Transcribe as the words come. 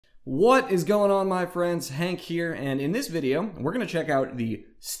What is going on, my friends? Hank here, and in this video, we're going to check out the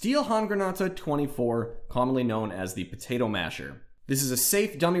Stielhandgranate 24, commonly known as the potato masher. This is a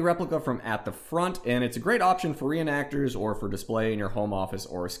safe dummy replica from At the Front, and it's a great option for reenactors or for display in your home office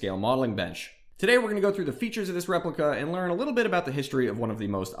or scale modeling bench. Today, we're going to go through the features of this replica and learn a little bit about the history of one of the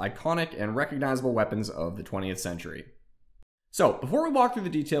most iconic and recognizable weapons of the 20th century. So, before we walk through the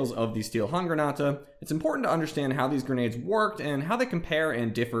details of the Stielhandgranate, it's important to understand how these grenades worked and how they compare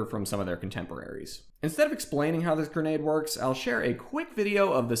and differ from some of their contemporaries. Instead of explaining how this grenade works, I'll share a quick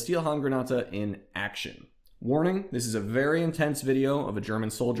video of the Stielhandgranate in action. Warning, this is a very intense video of a German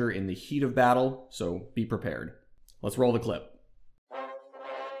soldier in the heat of battle, so be prepared. Let's roll the clip.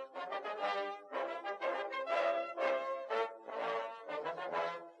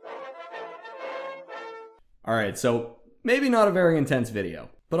 Alright, so maybe not a very intense video,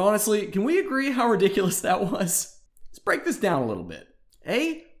 but honestly, can we agree how ridiculous that was? Let's break this down a little bit.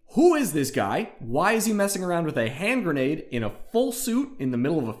 A, who is this guy? Why is he messing around with a hand grenade in a full suit in the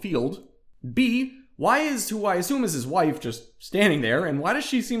middle of a field? B, why is who I assume is his wife just standing there, and why does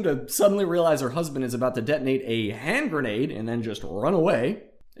she seem to suddenly realize her husband is about to detonate a hand grenade and then just run away?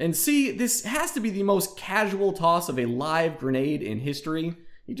 And C, this has to be the most casual toss of a live grenade in history.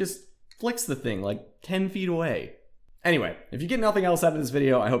 He just flicks the thing like 10 feet away. Anyway, if you get nothing else out of this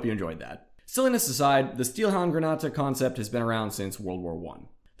video, I hope you enjoyed that. Silliness aside, the Stielhandgranate concept has been around since World War I.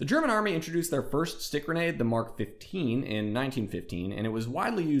 The German army introduced their first stick grenade, the Mark 15, in 1915, and it was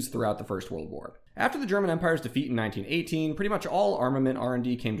widely used throughout the First World War. After the German Empire's defeat in 1918, pretty much all armament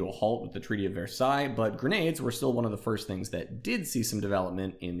R&D came to a halt with the Treaty of Versailles, but grenades were still one of the first things that did see some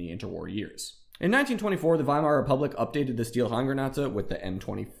development in the interwar years. In 1924, the Weimar Republic updated the Stielhandgranate with the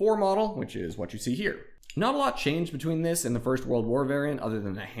M24 model, which is what you see here. Not a lot changed between this and the First World War variant other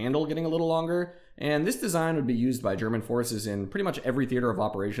than the handle getting a little longer, and this design would be used by German forces in pretty much every theater of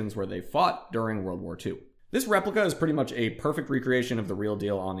operations where they fought during World War II. This replica is pretty much a perfect recreation of the real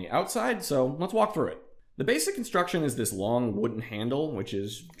deal on the outside, so let's walk through it. The basic construction is this long wooden handle, which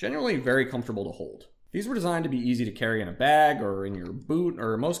is generally very comfortable to hold. These were designed to be easy to carry in a bag or in your boot,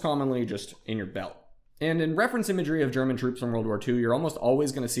 or most commonly just in your belt. And in reference imagery of German troops from World War II, you're almost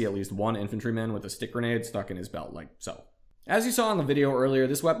always going to see at least one infantryman with a stick grenade stuck in his belt, like so. As you saw in the video earlier,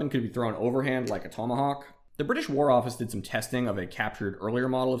 this weapon could be thrown overhand like a tomahawk. The British War Office did some testing of a captured earlier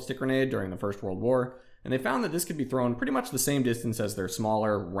model of stick grenade during the First World War, and they found that this could be thrown pretty much the same distance as their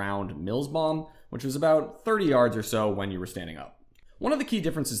smaller, round Mills bomb, which was about 30 yards or so when you were standing up. One of the key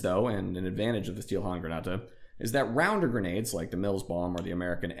differences, though, and an advantage of the Stielhandgranate, is that rounder grenades, like the Mills bomb or the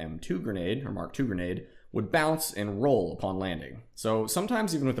American M2 grenade, or Mark II grenade, would bounce and roll upon landing. So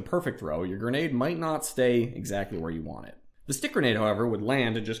sometimes even with a perfect throw, your grenade might not stay exactly where you want it. The stick grenade, however, would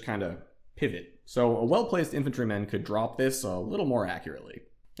land and just kind of pivot. So a well-placed infantryman could drop this a little more accurately.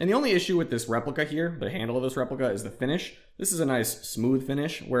 And the only issue with this replica here, the handle of this replica, is the finish. This is a nice smooth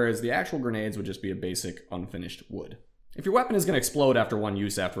finish, whereas the actual grenades would just be a basic unfinished wood. If your weapon is going to explode after one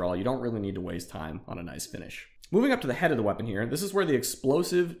use after all, you don't really need to waste time on a nice finish. Moving up to the head of the weapon here, this is where the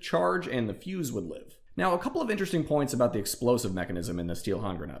explosive, charge, and the fuse would live. Now, a couple of interesting points about the explosive mechanism in the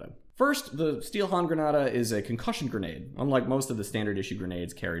Stielhandgranate. First, the Stielhandgranate is a concussion grenade, unlike most of the standard issue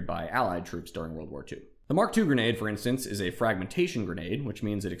grenades carried by Allied troops during World War II. The Mark II grenade, for instance, is a fragmentation grenade, which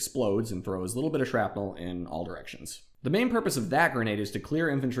means it explodes and throws a little bit of shrapnel in all directions. The main purpose of that grenade is to clear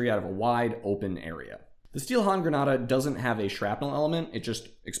infantry out of a wide, open area. The Stielhandgranate doesn't have a shrapnel element, it just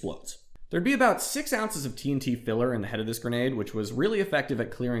explodes. There'd be about 6 ounces of TNT filler in the head of this grenade, which was really effective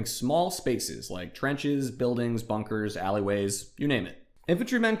at clearing small spaces like trenches, buildings, bunkers, alleyways, you name it.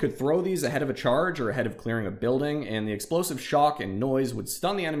 Infantrymen could throw these ahead of a charge or ahead of clearing a building, and the explosive shock and noise would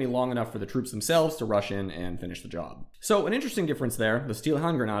stun the enemy long enough for the troops themselves to rush in and finish the job. So an interesting difference there, the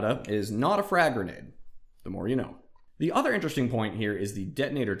Stielhandgranate is not a frag grenade. The more you know. The other interesting point here is the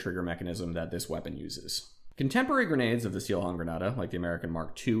detonator trigger mechanism that this weapon uses. Contemporary grenades of the Stielhandgranate, like the American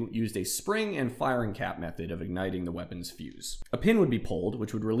Mark II, used a spring and firing cap method of igniting the weapon's fuse. A pin would be pulled,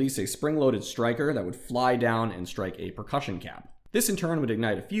 which would release a spring-loaded striker that would fly down and strike a percussion cap. This in turn would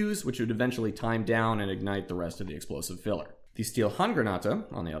ignite a fuse, which would eventually time down and ignite the rest of the explosive filler. The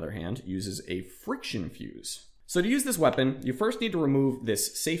Stielhandgranate, on the other hand, uses a friction fuse. So to use this weapon, you first need to remove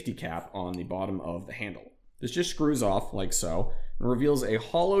this safety cap on the bottom of the handle. This just screws off, like so, and reveals a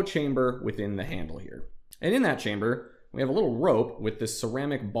hollow chamber within the handle here. And in that chamber, we have a little rope with this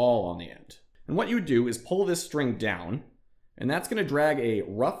ceramic ball on the end. And what you would do is pull this string down, and that's going to drag a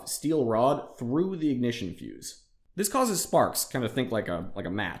rough steel rod through the ignition fuse. This causes sparks, kind of think like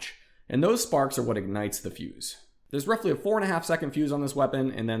a match, and those sparks are what ignites the fuse. There's roughly a 4.5 second fuse on this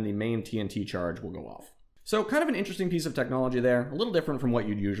weapon, and then the main TNT charge will go off. So kind of an interesting piece of technology there, a little different from what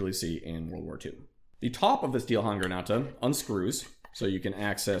you'd usually see in World War II. The top of the Stielhandgranate unscrews, so you can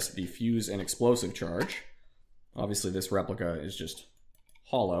access the fuse and explosive charge. Obviously this replica is just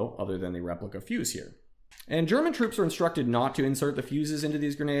hollow, other than the replica fuse here. And German troops were instructed not to insert the fuses into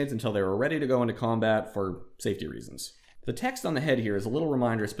these grenades until they were ready to go into combat for safety reasons. The text on the head here is a little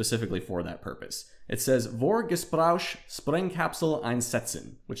reminder specifically for that purpose. It says, Vor Gebrauch Sprengkapsel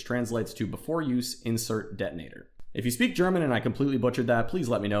einsetzen, which translates to before use, insert detonator. If you speak German and I completely butchered that, please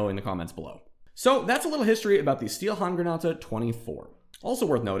let me know in the comments below. So that's a little history about the Stielhandgranate 24. Also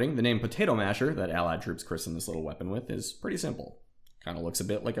worth noting, the name potato masher that Allied troops christened this little weapon with is pretty simple. Kind of looks a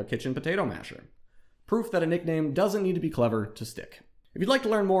bit like a kitchen potato masher. Proof that a nickname doesn't need to be clever to stick. If you'd like to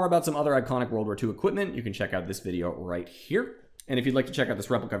learn more about some other iconic World War II equipment, you can check out this video right here. And if you'd like to check out this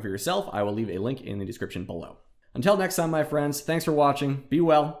replica for yourself, I will leave a link in the description below. Until next time, my friends, thanks for watching, be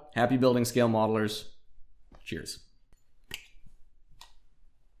well, happy building scale modelers, cheers.